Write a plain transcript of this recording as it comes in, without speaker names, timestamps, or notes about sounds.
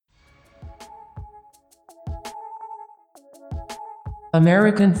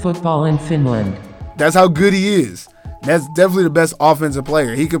American football in Finland. That's how good he is. That's definitely the best offensive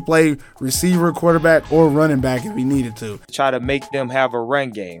player. He could play receiver, quarterback, or running back if he needed to. Try to make them have a run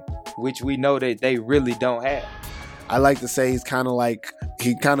game, which we know that they really don't have. I like to say he kind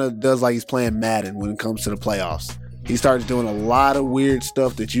of does like he's playing Madden when it comes to the playoffs. He starts doing a lot of weird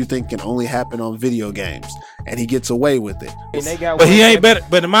stuff that you think can only happen on video games, and he gets away with it. But he ain't better.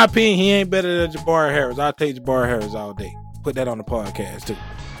 But in my opinion, he ain't better than Jabari Harris. I'll take Jabari Harris all day. Put that on the podcast too.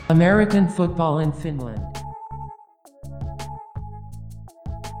 American football in Finland.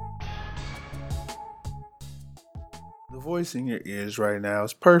 The voice in your ears right now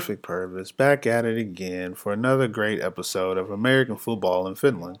is Perfect Purvis, back at it again for another great episode of American football in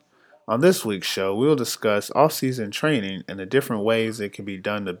Finland. On this week's show, we'll discuss off-season training and the different ways it can be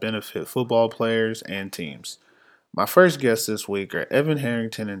done to benefit football players and teams. My first guests this week are Evan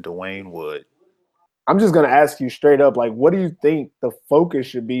Harrington and Dwayne Wood. I'm just going to ask you straight up, like, what do you think the focus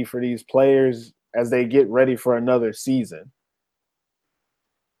should be for these players as they get ready for another season?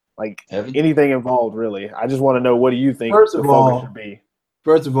 Like, Evan? Anything involved, really. I just want to know, what do you think First the of focus all, should be?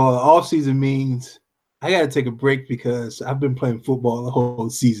 First of all, off season means I got to take a break because I've been playing football the whole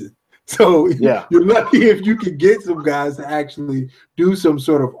season. So yeah, you're lucky if you can get some guys to actually do some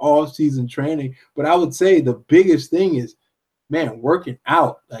sort of off-season training. But I would say the biggest thing is, man, working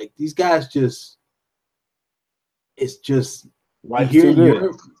out. Like, these guys it's just here in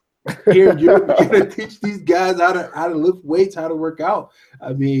Europe you're gonna teach these guys how to lift weights, how to work out.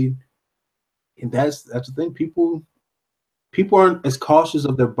 I mean, and that's the thing. People aren't as cautious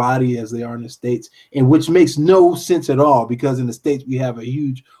of their body as they are in the States, and which makes no sense at all, because in the States we have a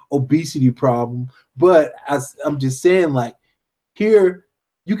huge obesity problem. But I'm just saying, like, here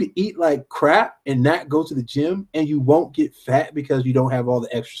you can eat like crap and not go to the gym, and you won't get fat because you don't have all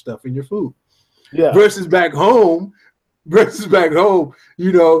the extra stuff in your food. Yeah. Versus back home, you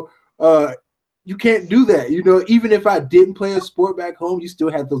can't do that. Even if I didn't play a sport back home, you still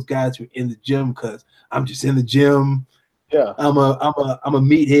have those guys who are in the gym because I'm just in the gym. Yeah, I'm a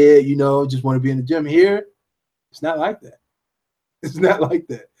meathead, just want to be in the gym. Here, it's not like that. It's not like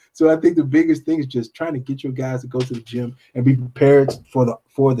that. So I think the biggest thing is just trying to get your guys to go to the gym and be prepared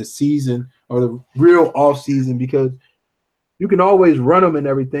for the season, or the real off season, because you can always run them and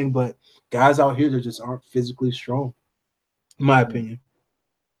everything, but guys out here that just aren't physically strong, in my opinion.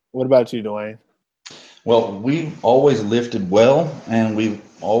 What about you, Dwayne? Well, we've always lifted well, and we've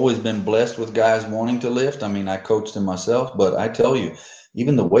always been blessed with guys wanting to lift. I mean, I coached them myself, but I tell you,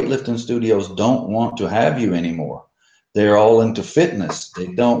 even the weightlifting studios don't want to have you anymore. They're all into fitness. They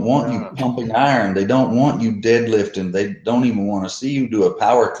don't want you pumping iron. They don't want you deadlifting. They don't even want to see you do a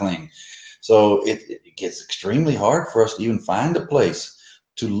power clean. So it gets extremely hard for us to even find a place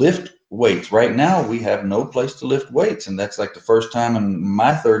to lift weights. Right now, we have no place to lift weights, and that's like the first time in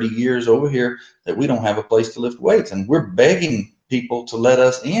my 30 years over here that we don't have a place to lift weights, and we're begging people to let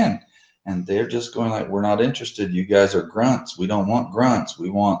us in, and they're just going like, we're not interested. You guys are grunts. We don't want grunts. We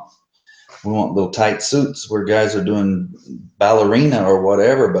want little tight suits where guys are doing ballerina or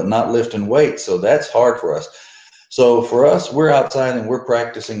whatever, but not lifting weights. So that's hard for us. So for us, we're outside and we're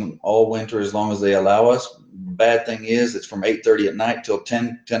practicing all winter as long as they allow us. Bad thing is it's from 8:30 at night till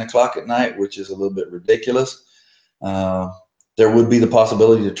 10 o'clock at night, which is a little bit ridiculous. There would be the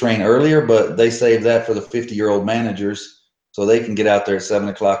possibility to train earlier, but they save that for the 50-year-old managers so they can get out there at 7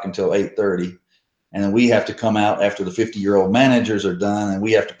 o'clock until 8:30. And then we have to come out after the 50-year-old managers are done, and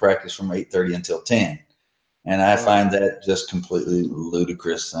we have to practice from 8:30 until 10. And I find that just completely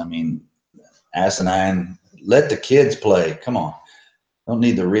ludicrous. I mean, asinine. Let the kids play. Come on. Don't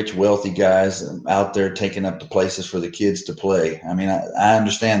need the rich, wealthy guys out there taking up the places for the kids to play. I mean, I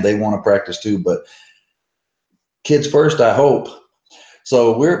understand they want to practice too, but kids first, I hope.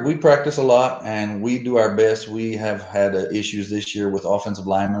 So we practice a lot, and we do our best. We have had issues this year with offensive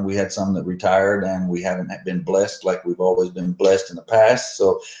linemen. We had some that retired, and we haven't been blessed like we've always been blessed in the past.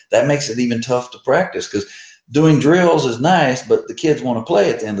 So that makes it even tough to practice, because doing drills is nice, but the kids want to play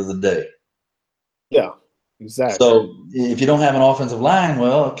at the end of the day. Yeah, exactly. So if you don't have an offensive line,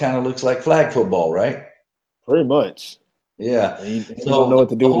 well, it kind of looks like flag football, right? Pretty much. Yeah. You don't know what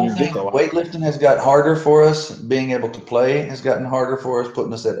to do when you get there. Weightlifting has got harder for us. Being able to play has gotten harder for us,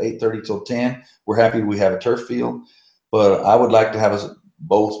 putting us at 8:30 till 10. We're happy we have a turf field, but I would like to have us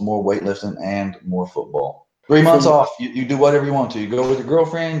both more weightlifting and more football. 3 months off. You do whatever you want to. You go with your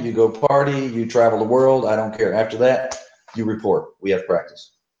girlfriend, you go party, you travel the world. I don't care. After that, you report. We have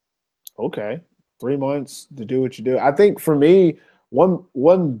practice. Okay. 3 months to do what you do. I think for me,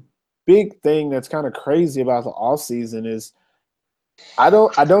 one big thing that's kind of crazy about the off season is I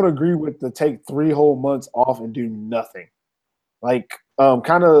don't agree with the take 3 whole months off and do nothing. Like,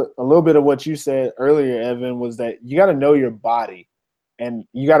 kind of a little bit of what you said earlier, Evan, was that you got to know your body and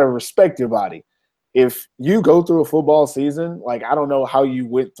you got to respect your body. If you go through a football season, like, I don't know how you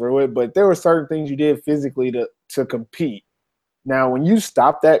went through it, but there were certain things you did physically to compete. Now, when you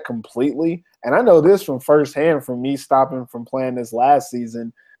stop that completely, and I know this from firsthand from me stopping from playing this last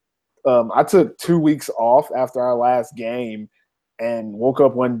season, I took 2 weeks off after our last game and woke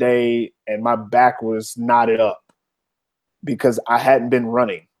up one day and my back was knotted up because I hadn't been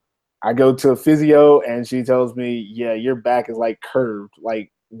running. I go to a physio and she tells me, yeah, your back is like curved.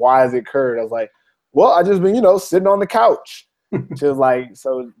 Like, why is it curved? I was like, well, I just been, sitting on the couch. She was like,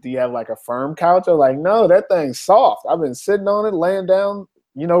 so do you have like a firm couch? I was like, no, that thing's soft. I've been sitting on it, laying down,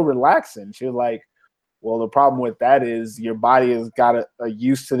 relaxing. She was like, well, the problem with that is your body has got a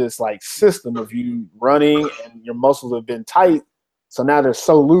used to this like system of you running and your muscles have been tight. So now they're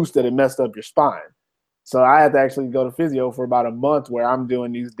so loose that it messed up your spine. So I had to actually go to physio for about a month where I'm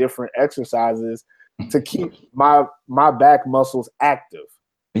doing these different exercises to keep my back muscles active.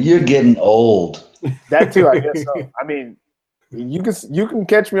 You're getting old. That too, I guess so. I mean, you can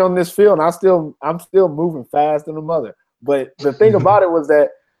catch me on this field and I'm still moving fast than a mother. But the thing about it was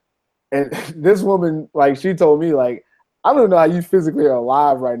that, and this woman, like, she told me, like, I don't know how you physically are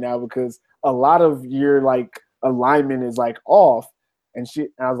alive right now because a lot of your like alignment is like off. And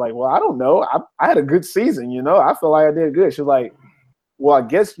I was like, well, I don't know. I had a good season, I feel like I did good. She was like, well, I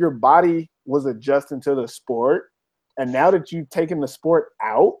guess your body was adjusting to the sport. And now that you've taken the sport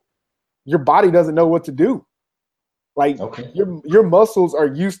out, your body doesn't know what to do. Like, okay. Your muscles are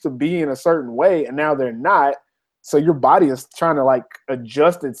used to being a certain way, and now they're not. So your body is trying to like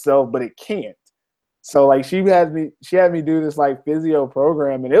adjust itself, but it can't. So like she had me do this like physio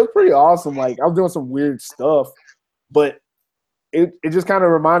program, and it was pretty awesome. Like, I was doing some weird stuff, but it just kind of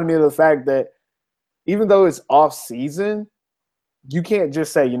reminded me of the fact that even though it's off season, you can't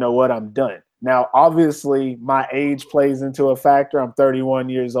just say, you know what, I'm done. Now, obviously, my age plays into a factor. I'm 31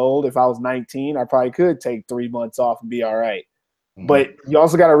 years old. If I was 19, I probably could take 3 months off and be all right. Mm-hmm. But you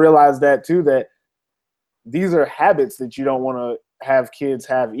also got to realize that too, that these are habits that you don't want to have kids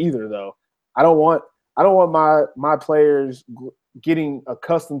have either, though. I don't want my players getting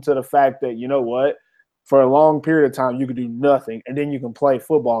accustomed to the fact that, you know what, for a long period of time, you can do nothing, and then you can play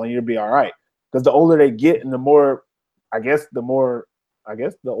football and you'll be all right. Because the older they get and the older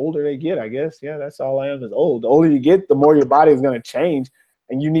they get, yeah, that's all I am is old. The older you get, the more your body is going to change,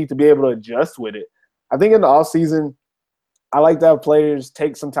 and you need to be able to adjust with it. I think in the off season, I like to have players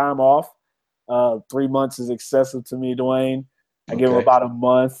take some time off. 3 months is excessive to me, Dwayne. I give them about a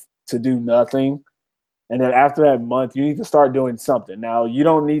month to do nothing. And then after that month, you need to start doing something. Now, you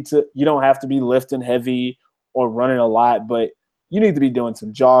don't have to be lifting heavy or running a lot, but you need to be doing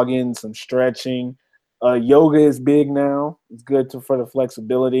some jogging, some stretching. Yoga is big now. It's good for the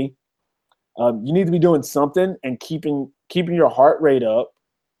flexibility. You need to be doing something and keeping your heart rate up.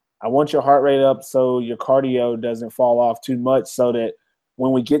 I want your heart rate up so your cardio doesn't fall off too much, so that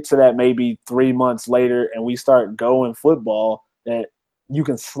when we get to that maybe 3 months later and we start going football, that you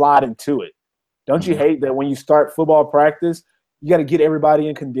can slide into it. Don't you hate that when you start football practice, you got to get everybody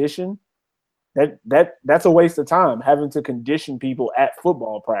in condition? That's a waste of time, having to condition people at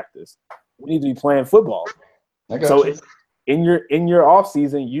football practice. We need to be playing football. So in your off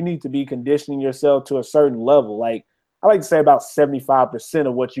season, you need to be conditioning yourself to a certain level. Like, I like to say about 75%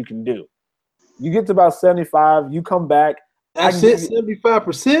 of what you can do. You get to about 75, you come back. That's it,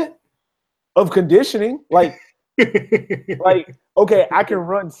 75% of conditioning. Like, okay, I can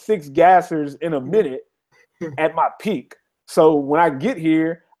run 6 gassers in a minute at my peak. So when I get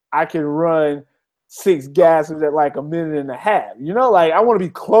here, I can run 6 gassers at like a minute and a half. Like, I want to be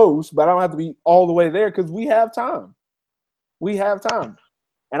close, but I don't have to be all the way there because we have time.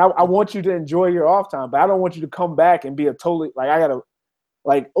 And I want you to enjoy your off time, but I don't want you to come back and be a totally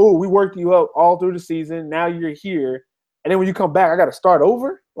we worked you up all through the season. Now you're here. And then when you come back, I got to start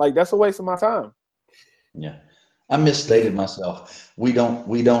over. Like, that's a waste of my time. Yeah. I misstated myself. We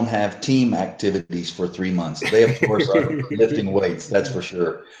don't have team activities for 3 months. They, of course, are lifting weights. That's for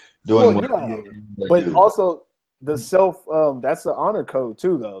sure. But also the that's the honor code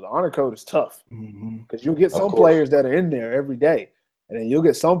too, though. The honor code is tough because you'll get some players that are in there every day, and then you'll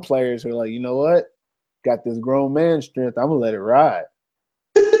get some players who are like, you know what, got this grown man strength. I'm gonna let it ride.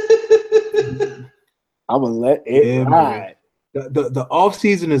 I'm gonna let it ride. The off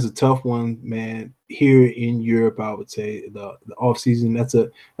season is a tough one, man. Here in Europe, I would say the off season that's a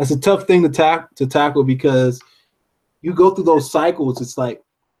tough thing to tackle because you go through those cycles. It's like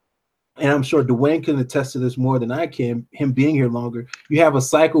and I'm sure Dwayne can attest to this more than I can, him being here longer, you have a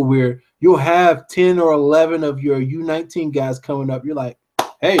cycle where you'll have 10 or 11 of your U19 guys coming up. You're like,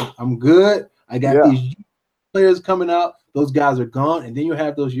 hey, I'm good. I got these players coming out. Those guys are gone. And then you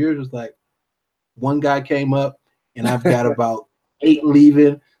have those years where it's like one guy came up and I've got about 8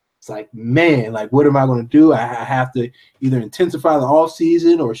 leaving. It's like, man, like, what am I going to do? I have to either intensify the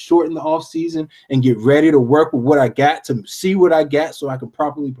offseason or shorten the offseason and get ready to work with what I got to see what I got so I can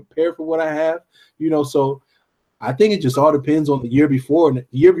properly prepare for what I have. So I think it just all depends on the year before. And the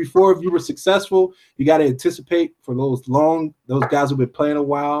year before, if you were successful, you got to anticipate for those guys who've been playing a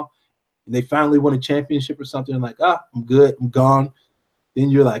while, and they finally won a championship or something, like, I'm good, I'm gone. Then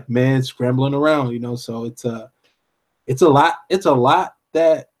you're like, man, scrambling around, So it's a lot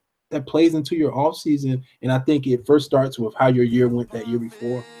that plays into your offseason, and I think it first starts with how your year went that year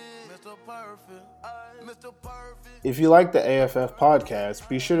before. If you like the AFF podcast,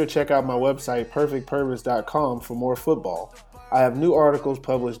 be sure to check out my website, perfectpurpose.com, for more football. I have new articles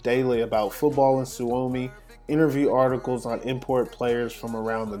published daily about football in Suomi, interview articles on import players from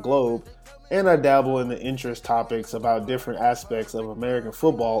around the globe, and I dabble in the interest topics about different aspects of American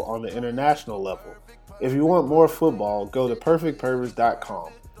football on the international level. If you want more football, go to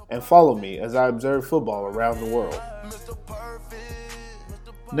perfectpurpose.com and follow me as I observe football around the world.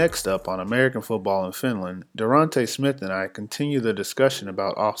 Next up on American football in Finland, Durante Smith and I continue the discussion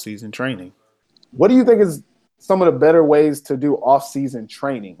about off-season training. What do you think is some of the better ways to do off-season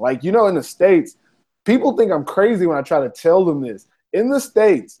training? Like, in the States, people think I'm crazy when I try to tell them this. In the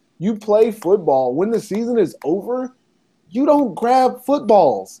States, you play football. When the season is over, you don't grab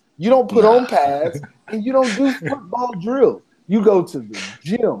footballs. You don't put on pads, and you don't do football drills. You go to the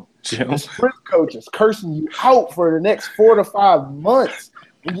gym. The sprint coaches cursing you out for the next 4 to 5 months.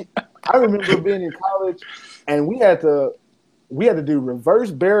 I remember being in college, and we had to do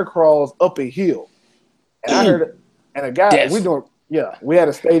reverse bear crawls up a hill. And I heard, and a guy we had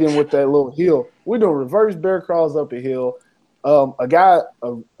a stadium with that little hill. We're doing reverse bear crawls up a hill. A guy,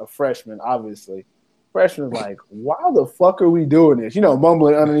 a freshman, obviously. Freshman's like, why the fuck are we doing this?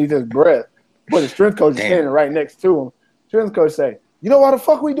 Mumbling underneath his breath. But the strength coach is standing right next to him. Strength coach say, you know why the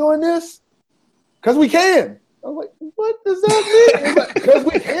fuck we doing this? Because we can. I was like, what does that mean? Because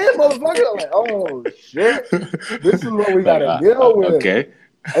we can, motherfucker. I'm like, oh, shit. This is what we got to deal with. Okay.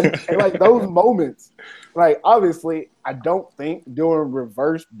 And like those moments, like, obviously, I don't think doing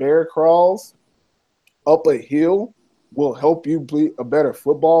reverse bear crawls up a hill will help you be a better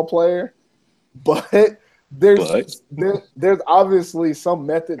football player. But there's obviously some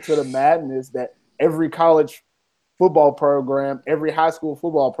method to the madness that every college football program, every high school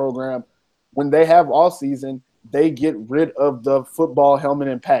football program, when they have all season, they get rid of the football helmet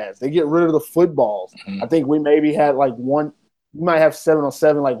and pads. They get rid of the footballs. Mm-hmm. I think we maybe had we might have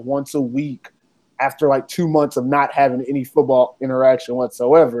 7-on-7 like once a week after like 2 months of not having any football interaction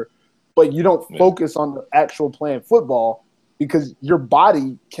whatsoever. But you don't focus on the actual playing football because your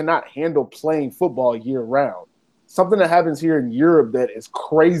body cannot handle playing football year round. Something that happens here in Europe that is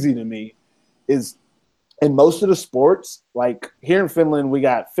crazy to me is in most of the sports, like here in Finland, we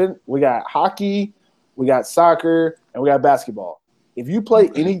got hockey, we got soccer, and we got basketball. If you play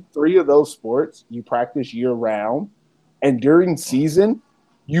any 3 of those sports, you practice year round, and during season,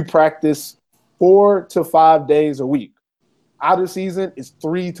 you practice 4 to 5 days a week. Out of season, it's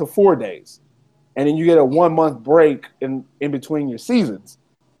 3 to 4 days, and then you get a 1 month break in between your seasons.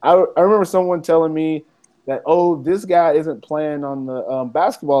 I remember someone telling me that, this guy isn't playing on the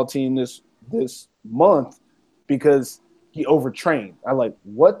basketball team this month because he overtrained. I'm like,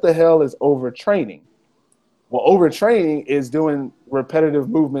 what the hell is overtraining? Well, overtraining is doing repetitive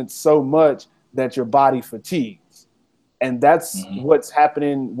movements so much that your body fatigues. And that's what's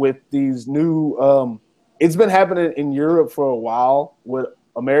happening with these new it's been happening in Europe for a while with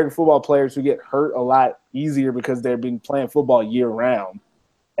American football players who get hurt a lot easier because they've been playing football year round.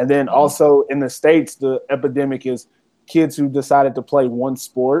 And then also in the States, the epidemic is kids who decided to play one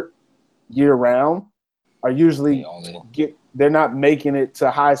sport year round are usually they're not making it to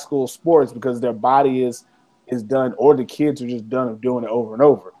high school sports because their body is done, or the kids are just done of doing it over and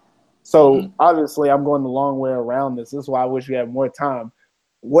over. So obviously I'm going the long way around this. This is why I wish we had more time.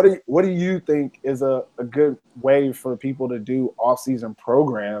 What do you think is a good way for people to do off-season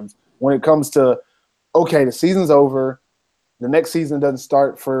programs when it comes to, okay, the season's over, the next season doesn't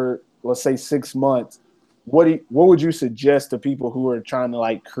start for, let's say, 6 months. What would you suggest to people who are trying to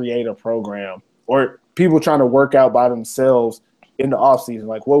like create a program or people trying to work out by themselves in the off-season?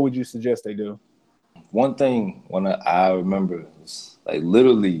 Like, what would you suggest they do? One thing when I remember was like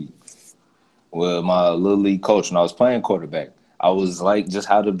literally with my little league coach when I was playing quarterback, I was like just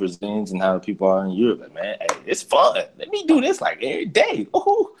how the Brazilians and how the people are in Europe. Like, man, hey, it's fun. Let me do this like every day.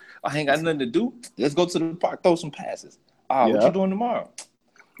 Ooh, I ain't got nothing to do. Let's go to the park, throw some passes. What you doing tomorrow?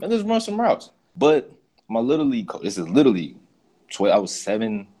 Man, let's run some routes. But my little league coach, this is little league. I was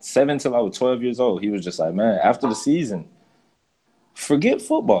seven till I was 12 years old. He was just like, man, after the season, forget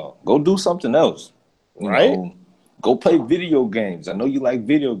football. Go do something else. You know, go play video games. I know you like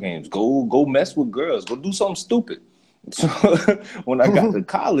video games. Go mess with girls. Go do something stupid. So when I got to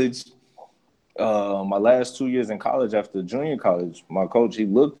college, my last 2 years in college after junior college, my coach, he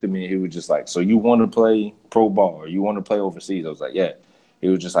looked at me and he was just like, so you want to play pro ball or you want to play overseas? I was like, yeah. He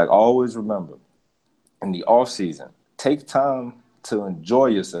was just like, always remember, in the off season, take time to enjoy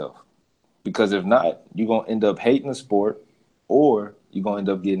yourself. Because if not, you're going to end up hating the sport or you're going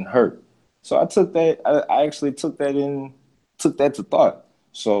to end up getting hurt. So I took that, I actually took that to thought.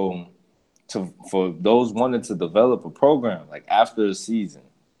 So for those wanting to develop a program, like after the season,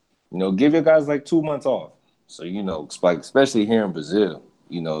 you know, give your guys like 2 months off. So, you know, like especially here in Brazil,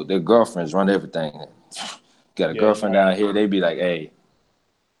 you know, their girlfriends run everything. Got a girlfriend down here, they be like, hey,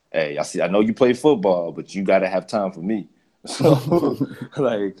 I know you play football, but you got to have time for me. So,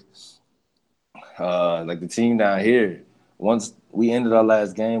 like the team down here, once we ended our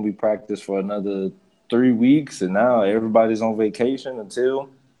last game, we practiced for another 3 weeks, and now everybody's on vacation until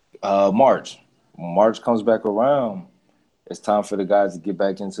March. When March comes back around, it's time for the guys to get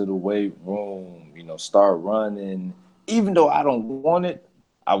back into the weight room, you know, start running. Even though I don't want it,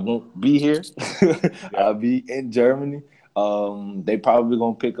 I won't be here. I'll be in Germany. They probably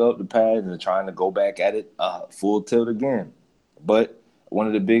going to pick up the pad and trying to go back at it full tilt again. But one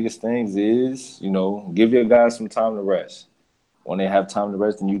of the biggest things is, you know, give your guys some time to rest. When they have time to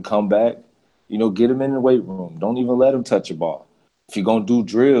rest and you come back, you know, get them in the weight room. Don't even let them touch a ball. If you're going to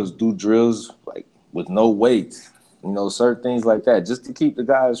do drills like with no weights, you know, certain things like that, just to keep the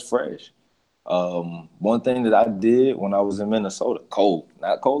guys fresh. One thing that I did when I was in Minnesota, cold,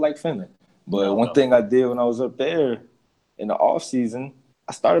 not cold like Finland, but one thing I did when I was up there in the off season,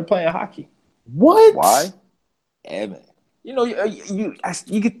 I started playing hockey. What? Why? Yeah, man. You know, you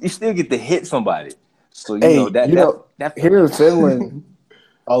still get to hit somebody. So that here in Finland,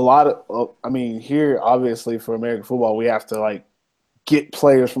 a lot of here obviously for American football, we have to like get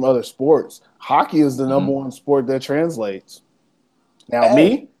players from other sports. Hockey is the number one sport that translates. Now,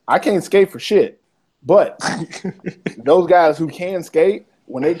 me, I can't skate for shit, but those guys who can skate,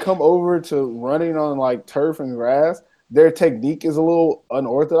 when they come over to running on like turf and grass, their technique is a little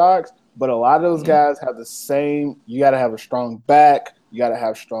unorthodox, but a lot of those guys have the same. You got to have a strong back. You got to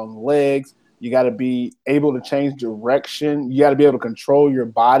have strong legs. You got to be able to change direction. You got to be able to control your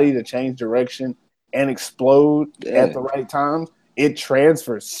body to change direction and explode at the right times. It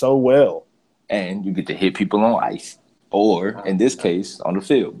transfers so well. And you get to hit people on ice or, in this case, on the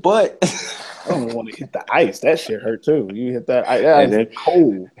field. But I don't even want to hit the ice. That shit hurt, too. You hit that ice, it's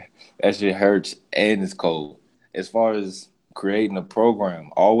cold. That shit hurts and it's cold. As far as creating a program,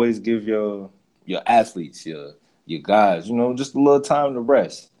 always give your athletes, your guys, you know, just a little time to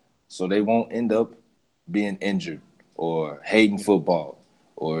rest so they won't end up being injured or hating football.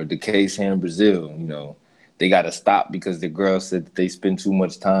 Or the case here in Brazil, you know, they got to stop because the girl said that they spend too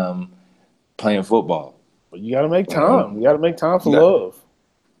much time playing football. But you got to make time. You got to make time for love.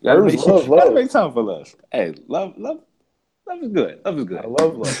 You got to make time for love. Hey, love is good. Love is good. I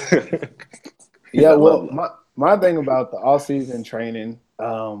love love. Yeah, well, my thing about the off-season training,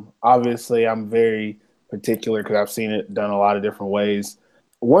 obviously I'm very particular because I've seen it done a lot of different ways.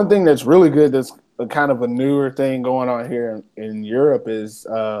 One thing that's really good that's a kind of a newer thing going on here in Europe is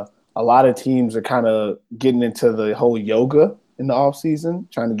a lot of teams are kind of getting into the whole yoga in the off-season,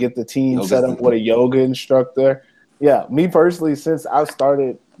 trying to get the team set up with a yoga instructor. Yeah, me personally, since I've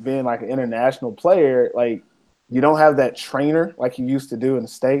started being like an international player, like you don't have that trainer like you used to do in the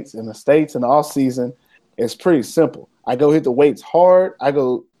States. In the off-season, it's pretty simple. I go hit the weights hard. I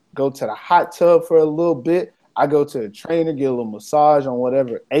go to the hot tub for a little bit. I go to a trainer, get a little massage on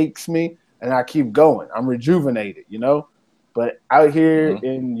whatever aches me, and I keep going. I'm rejuvenated, you know? But out here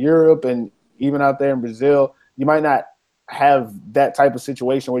in Europe and even out there in Brazil, you might not have that type of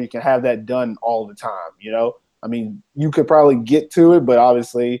situation where you can have that done all the time, you know? I mean, you could probably get to it, but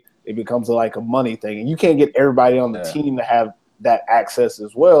obviously it becomes like a money thing. And you can't get everybody on the team to have that access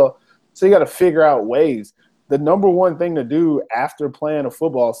as well. So you got to figure out ways. The number one thing to do after playing a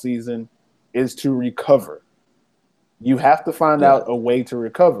football season is to recover. You have to find out a way to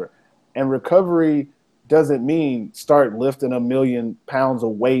recover. And recovery doesn't mean start lifting 1,000,000 pounds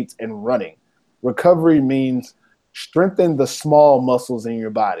of weight and running. Recovery means strengthen the small muscles in your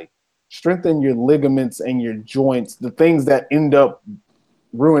body. strengthen your ligaments and your joints, the things that end up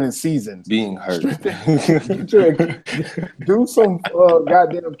ruining seasons. Being hurt. Do some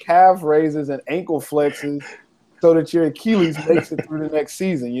goddamn calf raises and ankle flexes so that your Achilles makes it through the next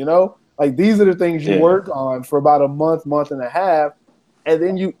season, you know? Like, these are the things you work on for about a month and a half, and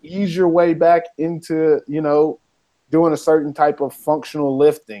then you ease your way back into, you know, doing a certain type of functional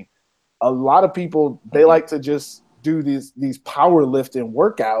lifting. A lot of people, they like to just do these powerlifting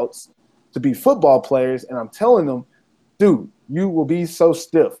workouts to be football players, and I'm telling them, dude, you will be so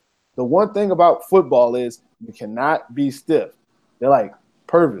stiff. The one thing about football is you cannot be stiff. They're like,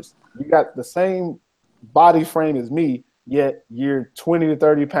 Purvis, you got the same body frame as me, yet you're 20 to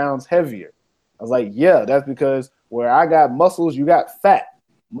 30 pounds heavier. I was like, yeah, that's because where I got muscles, you got fat.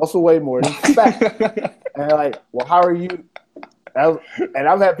 Muscle way more than fat. And they're like, well, how are you? And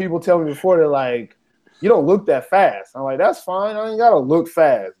I've had people tell me before, they're like, you don't look that fast. I'm like, that's fine. I ain't got to look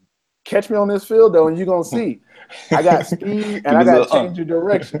fast. Catch me on this field, though, and you're going to see. I got speed, and I got to change your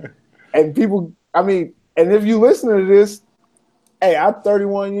direction. And people, I mean, and if you listen to this, hey, I'm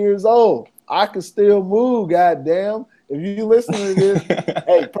 31 years old. I can still move, goddamn. If you listen to this,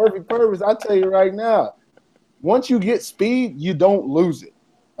 hey, Perfect Purpose, I tell you right now, once you get speed, you don't lose it,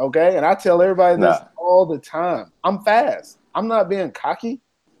 okay? And I tell everybody this all the time. I'm fast. I'm not being cocky.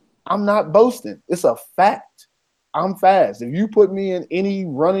 I'm not boasting. It's a fact. I'm fast. If you put me in any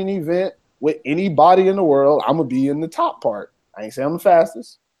running event with anybody in the world, I'm going to be in the top part. I ain't saying I'm the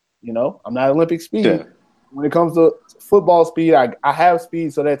fastest. You know, I'm not Olympic speed. Yeah. When it comes to football speed, I have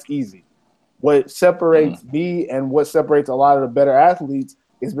speed, so that's easy. What separates me and what separates a lot of the better athletes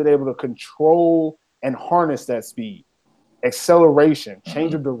is being able to control and harness that speed, acceleration,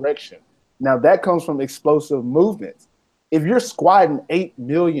 change of direction. Now, that comes from explosive movements. If you're squatting 8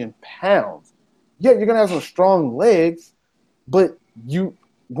 million pounds, yeah, you're going to have some strong legs, but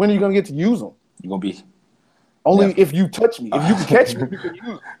when are you going to get to use them? You're going to be only if you touch me. If you can catch me, you can use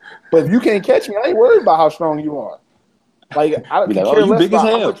them. But if you can't catch me, I ain't worried about how strong you are. Like, I don't care less big about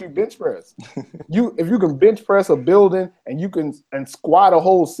as how hell. much you bench press. If you can bench press a building and you can squat a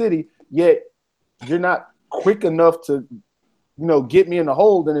whole city, yet you're not quick enough to, get me in the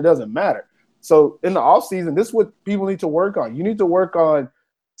hole, then it doesn't matter. So in the off season, this is what people need to work on. You need to work on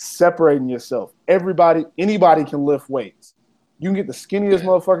separating yourself. Anybody can lift weights. You can get the skinniest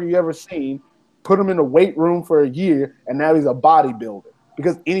motherfucker you ever seen, put him in a weight room for a year, and now he's a bodybuilder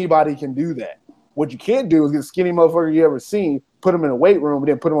because anybody can do that. What you can't do is get a skinny motherfucker you ever seen, put him in a weight room, and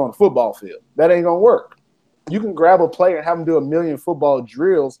then put him on a football field. That ain't gonna work. You can grab a player and have him do 1 million football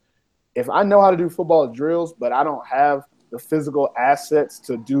drills. If I know how to do football drills, but I don't have the physical assets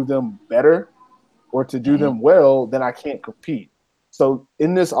to do them better or to do them well, then I can't compete. So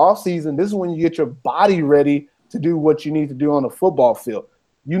in this offseason, this is when you get your body ready to do what you need to do on the football field.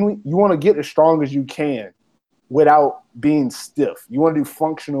 You want to get as strong as you can without being stiff. You want to do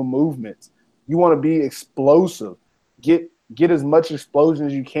functional movements. You want to be explosive. Get as much explosion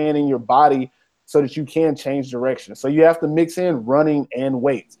as you can in your body so that you can change direction. So you have to mix in running and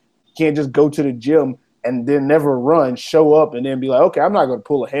weights. You can't just go to the gym and then never run, show up, and then be like, okay, I'm not going to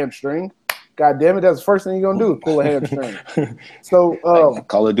pull a hamstring. God damn it, that's the first thing you're going to do is pull a hamstring. So like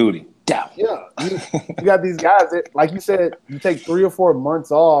Call of Duty. Down. Yeah, you got these guys that, like you said, you take 3 or 4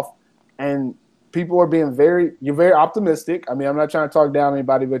 months off, and people are being you're very optimistic. I mean, I'm not trying to talk down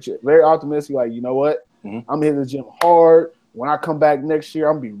anybody, but you're very optimistic. Like, you know what? I'm hitting the gym hard. When I come back next year,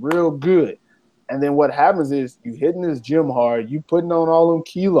 I'm going to be real good. And then what happens is you hitting this gym hard, you putting on all them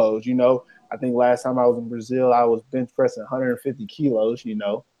kilos, I think last time I was in Brazil, I was bench pressing 150 kilos, a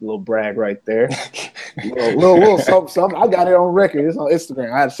little brag right there. little something. I got it on record. It's on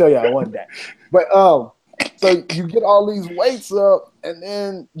Instagram. I had to show y'all one day. But so you get all these weights up, and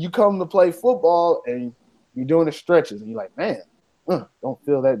then you come to play football, and you're doing the stretches, and you're like, man, don't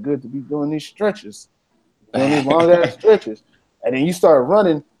feel that good to be doing these stretches. Doing these long-ass stretches. And then you start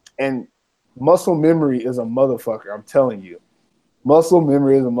running, and muscle memory is a motherfucker, I'm telling you. Muscle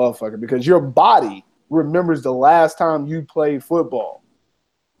memory is a motherfucker because your body remembers the last time you played football.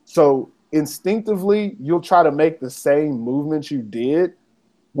 So instinctively, you'll try to make the same movements you did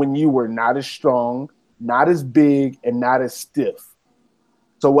when you were not as strong, not as big, and not as stiff.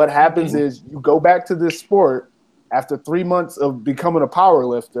 So what happens is you go back to this sport after 3 months of becoming a power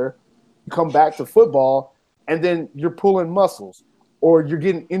lifter, you come back to football, and then you're pulling muscles or you're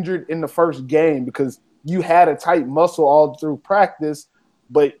getting injured in the first game because you had a tight muscle all through practice,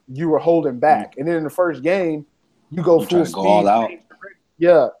 but you were holding back. And then in the first game, you go full speed. Go all out.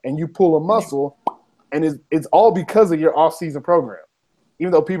 Yeah, and you pull a muscle, and it's all because of your off-season program.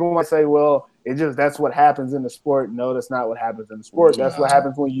 Even though people might say, well, That's what happens in the sport. No, that's not what happens in the sport. That's what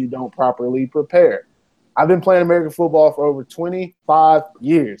happens when you don't properly prepare. I've been playing American football for over 25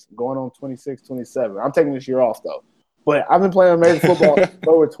 years, going on 26, 27. I'm taking this year off, though. But I've been playing American football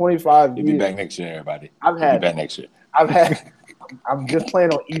for over 25 years. You'll be back next year, everybody. You'll be back next year. I'm just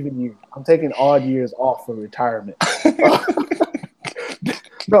playing on even years. I'm taking odd years off for retirement.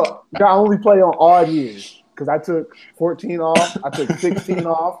 No, I only play on odd years because I took 14 off. I took 16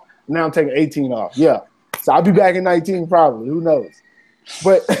 off. Now I'm taking 18 off. Yeah. So I'll be back in 19 probably. Who knows?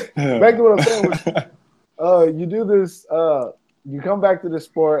 But back to what I'm saying was, you do this, you come back to the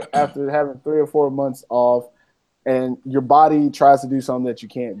sport after having 3 or 4 months off, and your body tries to do something that you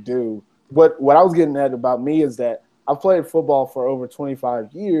can't do. What I was getting at about me is that I've played football for over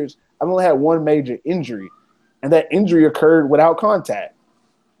 25 years. I've only had one major injury, and that injury occurred without contact.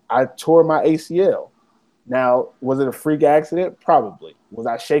 I tore my ACL. Now, was it a freak accident? Probably. Was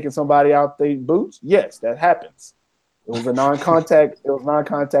I shaking somebody out their boots? Yes, that happens. It was a non-contact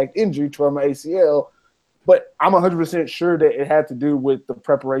injury, tore my ACL, but I'm 100% sure that it had to do with the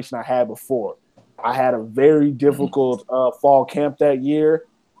preparation I had before. I had a very difficult fall camp that year.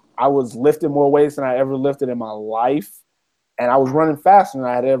 I was lifting more weights than I ever lifted in my life, and I was running faster than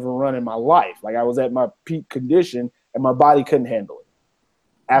I had ever run in my life. Like, I was at my peak condition, and my body couldn't handle it.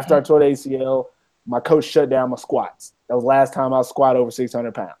 After I tore the ACL, my coach shut down my squats. That was the last time I squat over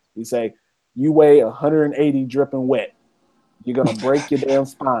 600 pounds. He said, you weigh 180 dripping wet. You're going to break your damn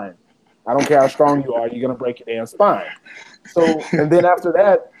spine. I don't care how strong you are, you're going to break your damn spine. So, and then after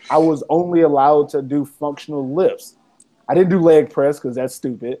that, I was only allowed to do functional lifts. I didn't do leg press because that's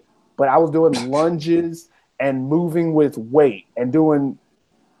stupid, but I was doing lunges and moving with weight and doing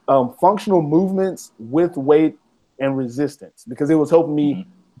functional movements with weight and resistance because it was helping me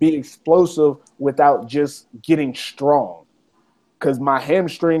be explosive without just getting strong. Because my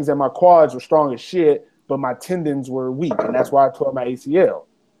hamstrings and my quads were strong as shit, but my tendons were weak, and that's why I tore my ACL.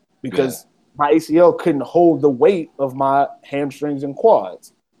 Because my ACL couldn't hold the weight of my hamstrings and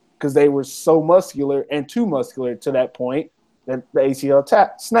quads because they were so muscular and too muscular to that point that the ACL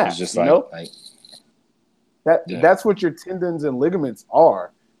snapped. Just that's what your tendons and ligaments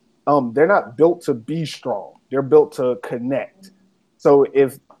are. They're not built to be strong. They're built to connect. So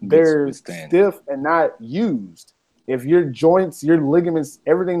if they're stiff and not used, if your joints, your ligaments,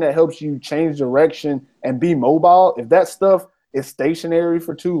 everything that helps you change direction and be mobile, if that stuff is stationary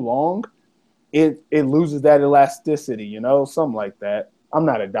for too long, it loses that elasticity, something like that. I'm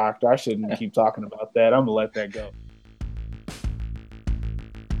not a doctor. I shouldn't keep talking about that. I'm going to let that go.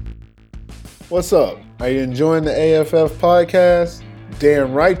 What's up? Are you enjoying the AFF podcast?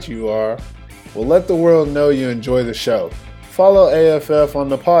 Damn right you are. Well, let the world know you enjoy the show. Follow AFF on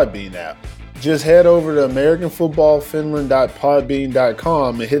the Podbean app. Just head over to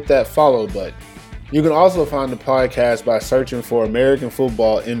AmericanFootballFinland.podbean.com and hit that follow button. You can also find the podcast by searching for American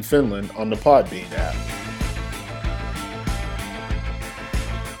Football in Finland on the Podbean app.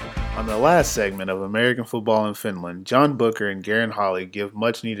 On the last segment of American Football in Finland, John Booker and Garen Holly give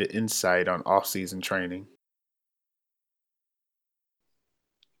much-needed insight on off-season training.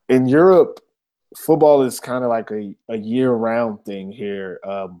 In Europe, football is kind of like a year-round thing here.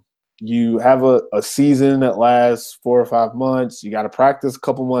 You have a season that lasts 4 or 5 months. You got to practice a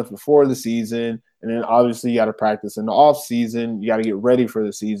couple months before the season, and then obviously you got to practice in the off season. You got to get ready for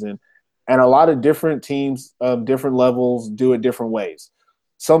the season, and a lot of different teams, different levels, do it different ways.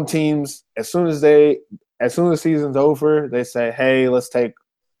 Some teams, as soon as the season's over, they say, "Hey, let's take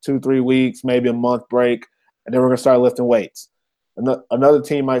 2-3 weeks, maybe a month break, and then we're gonna start lifting weights." Another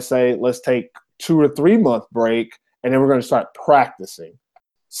team might say, "Let's take 2 or 3 month break, and then we're going to start practicing."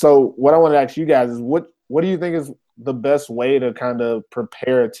 So what I want to ask you guys is what do you think is the best way to kind of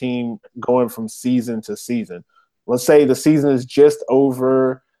prepare a team going from season to season? Let's say the season is just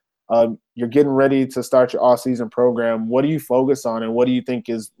over. You're getting ready to start your off-season program. What do you focus on, and what do you think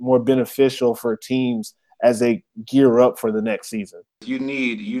is more beneficial for teams as they gear up for the next season? You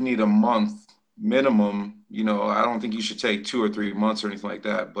need a month minimum. I don't think you should take 2 or 3 months or anything like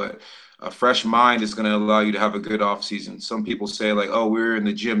that, but a fresh mind is going to allow you to have a good off season. Some people say like, "Oh, we're in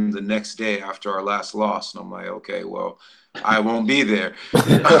the gym the next day after our last loss." And I'm like, okay, well, I won't be there.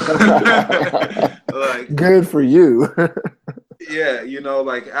 Like, good for you. Yeah,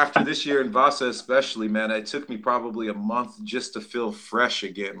 like after this year in Vasa especially, man, it took me probably a month just to feel fresh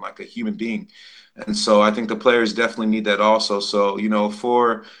again, like a human being. And so I think the players definitely need that also. So,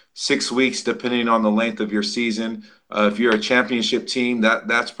 4, 6 weeks, depending on the length of your season. If you're a championship team,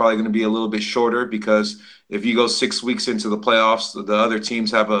 that's probably going to be a little bit shorter because if you go 6 weeks into the playoffs, the other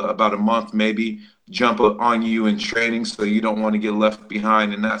teams have about a month maybe jump on you in training, so you don't want to get left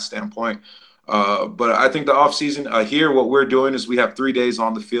behind in that standpoint. But I think the off season here, what we're doing is we have 3 days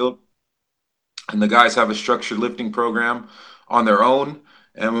on the field, and the guys have a structured lifting program on their own.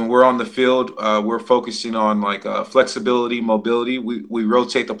 And when we're on the field, we're focusing on like flexibility, mobility. We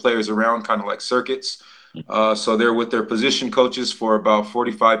rotate the players around kind of like circuits. So they're with their position coaches for about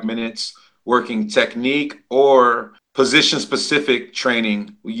 45 minutes, working technique or position specific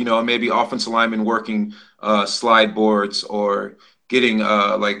training, maybe offensive linemen working slide boards or getting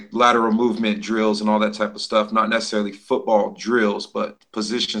like lateral movement drills and all that type of stuff, not necessarily football drills, but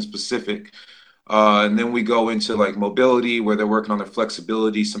position specific. And then we go into like mobility where they're working on their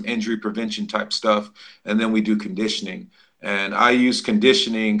flexibility, some injury prevention type stuff. And then we do conditioning. And I use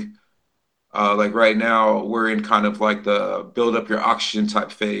conditioning like right now, we're in kind of like the build up your oxygen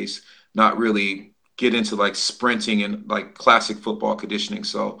type phase, not really get into like sprinting and like classic football conditioning.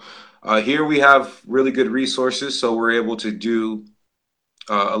 So here we have really good resources. So we're able to do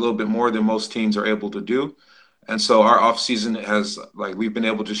a little bit more than most teams are able to do. And so our off season has like we've been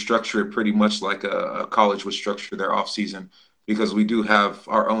able to structure it pretty much like a college would structure their off season because we do have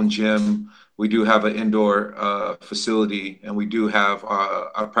our own gym, we do have an indoor facility, and we do have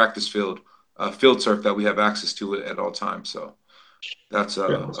a practice field, field turf that we have access to at all times. So that's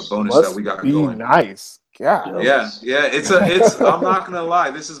a bonus that we got going. Nice, yeah. It's I'm not gonna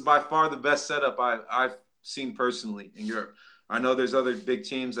lie, this is by far the best setup I've seen personally in Europe. I know there's other big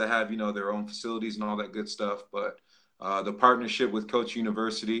teams that have, their own facilities and all that good stuff, but the partnership with Coach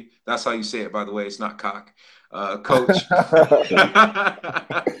University, that's how you say it, by the way, it's not cock. Coach.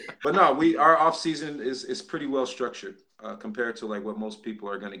 But no, our off season is pretty well structured compared to like what most people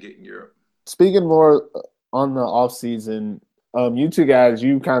are going to get in Europe. Speaking more on the off season, you two guys,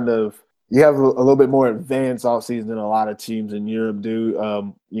 you have a little bit more advanced off season than a lot of teams in Europe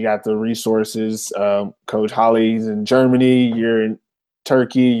do. You got the resources. Coach Holly's in Germany. You're in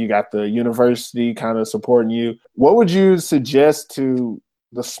Turkey. You got the university kind of supporting you. What would you suggest to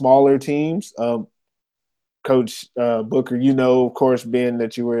the smaller teams? Coach Booker, of course, being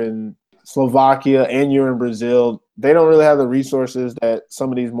that you were in Slovakia and you're in Brazil, they don't really have the resources that some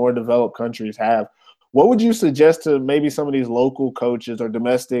of these more developed countries have. What would you suggest to maybe some of these local coaches or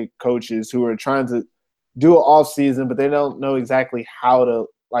domestic coaches who are trying to do an off season, but they don't know exactly how to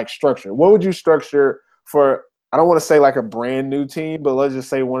like structure? What would you structure for, I don't want to say like a brand new team, but let's just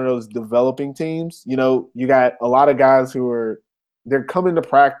say one of those developing teams? You got a lot of guys who they're coming to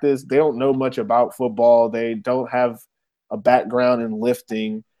practice. They don't know much about football. They don't have a background in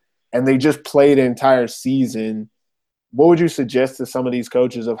lifting, and they just play the entire season. What would you suggest to some of these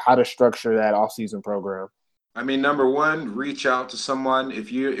coaches of how to structure that off-season program? I mean, number one, reach out to someone. If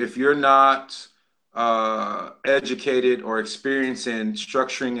you're not educated or experienced in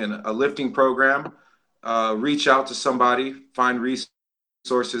structuring a lifting program, reach out to somebody, find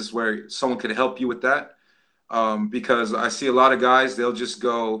resources where someone could help you with that. Because I see a lot of guys, they'll just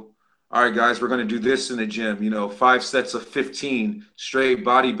go, all right, guys, we're going to do this in the gym, 5 sets of 15 straight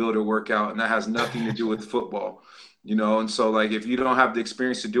bodybuilder workout, and that has nothing to do with football. And so like if you don't have the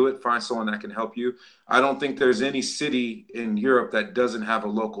experience to do it, find someone that can help you. I don't think there's any city in Europe that doesn't have a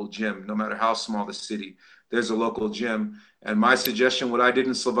local gym. No matter how small the city, there's a local gym. And my suggestion, what I did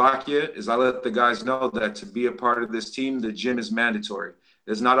in Slovakia, is I let the guys know that to be a part of this team, the gym is mandatory.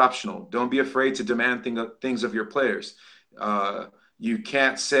 It's not optional. Don't be afraid to demand things of your players. You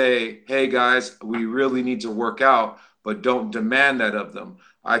can't say, hey guys, we really need to work out, but don't demand that of them.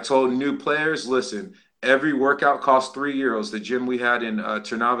 I told new players, listen, every workout costs €3. The gym we had in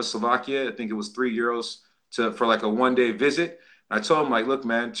Trnava, Slovakia, I think it was €3 for like a 1-day visit. I told them, like, look,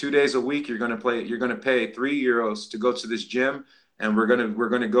 man, 2 days a week you're gonna pay €3 to go to this gym, and we're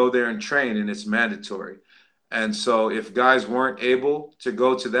gonna go there and train, and it's mandatory. And so if guys weren't able to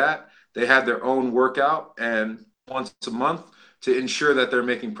go to that, they had their own workout and once a month to ensure that they're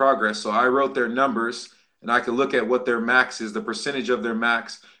making progress. So I wrote their numbers, and I could look at what their max is, the percentage of their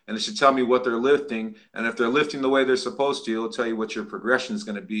max, and it should tell me what they're lifting. And if they're lifting the way they're supposed to, it'll tell you what your progression is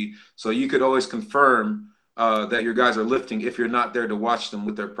going to be. So you could always confirm that your guys are lifting if you're not there to watch them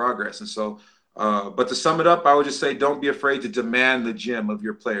with their progress. And so, but to sum it up, I would just say, don't be afraid to demand the gym of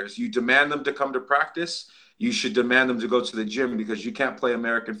your players. You demand them to come to practice. You should demand them to go to the gym, because you can't play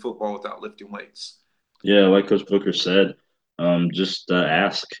American football without lifting weights. Yeah, like Coach Booker said, just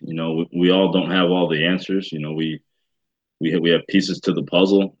ask. We all don't have all the answers. We have pieces to the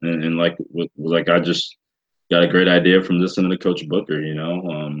puzzle, and like I just got a great idea from listening to Coach Booker.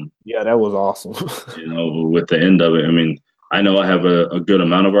 Yeah, that was awesome. With the end of it, I mean, I know I have a good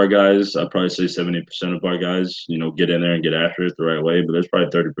amount of our guys. I'd probably say 70% of our guys, get in there and get after it the right way. But there's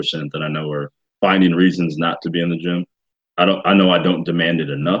probably 30% that I know are finding reasons not to be in the gym. I know I don't demand it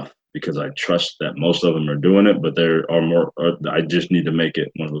enough, because I trust that most of them are doing it, but there are more. I just need to make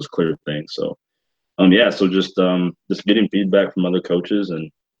it one of those clear things. So, so just getting feedback from other coaches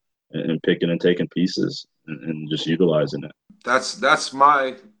and picking and taking pieces and just utilizing it. That's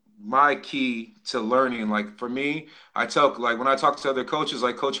my key to learning. Like for me, I tell, like when I talk to other coaches,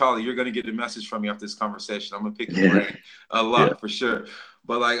 like Coach Holly, you're going to get a message from me after this conversation. I'm going to pick your brain a lot for sure.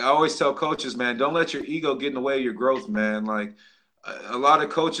 But like I always tell coaches, man, don't let your ego get in the way of your growth, man. Like a lot of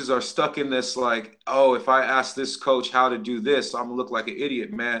coaches are stuck in this, like, oh, if I ask this coach how to do this, I'm gonna look like an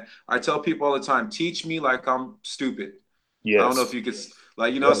idiot, man. I tell people all the time, teach me like I'm stupid. Yes. I don't know if you could,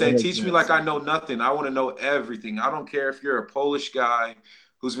 like, you know what I'm saying? Teach me like I know nothing. I want to know everything. I don't care if you're a Polish guy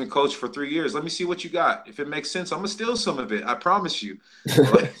who's been coached for 3 years. Let me see what you got. If it makes sense, I'm going to steal some of it. I promise you.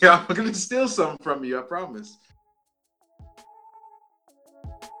 Like, I'm going to steal some from you. I promise.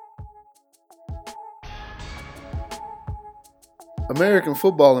 American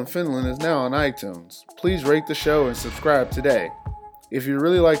Football in Finland is now on iTunes. Please rate the show and subscribe today. If you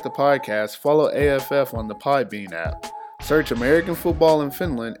really like the podcast, follow AFF on the Podbean app. Search American Football in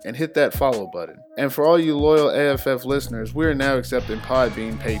Finland and hit that follow button. And for all you loyal AFF listeners, we are now accepting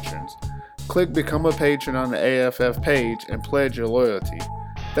Podbean patrons. Click Become a Patron on the AFF page and pledge your loyalty.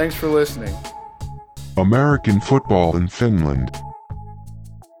 Thanks for listening. American Football in Finland.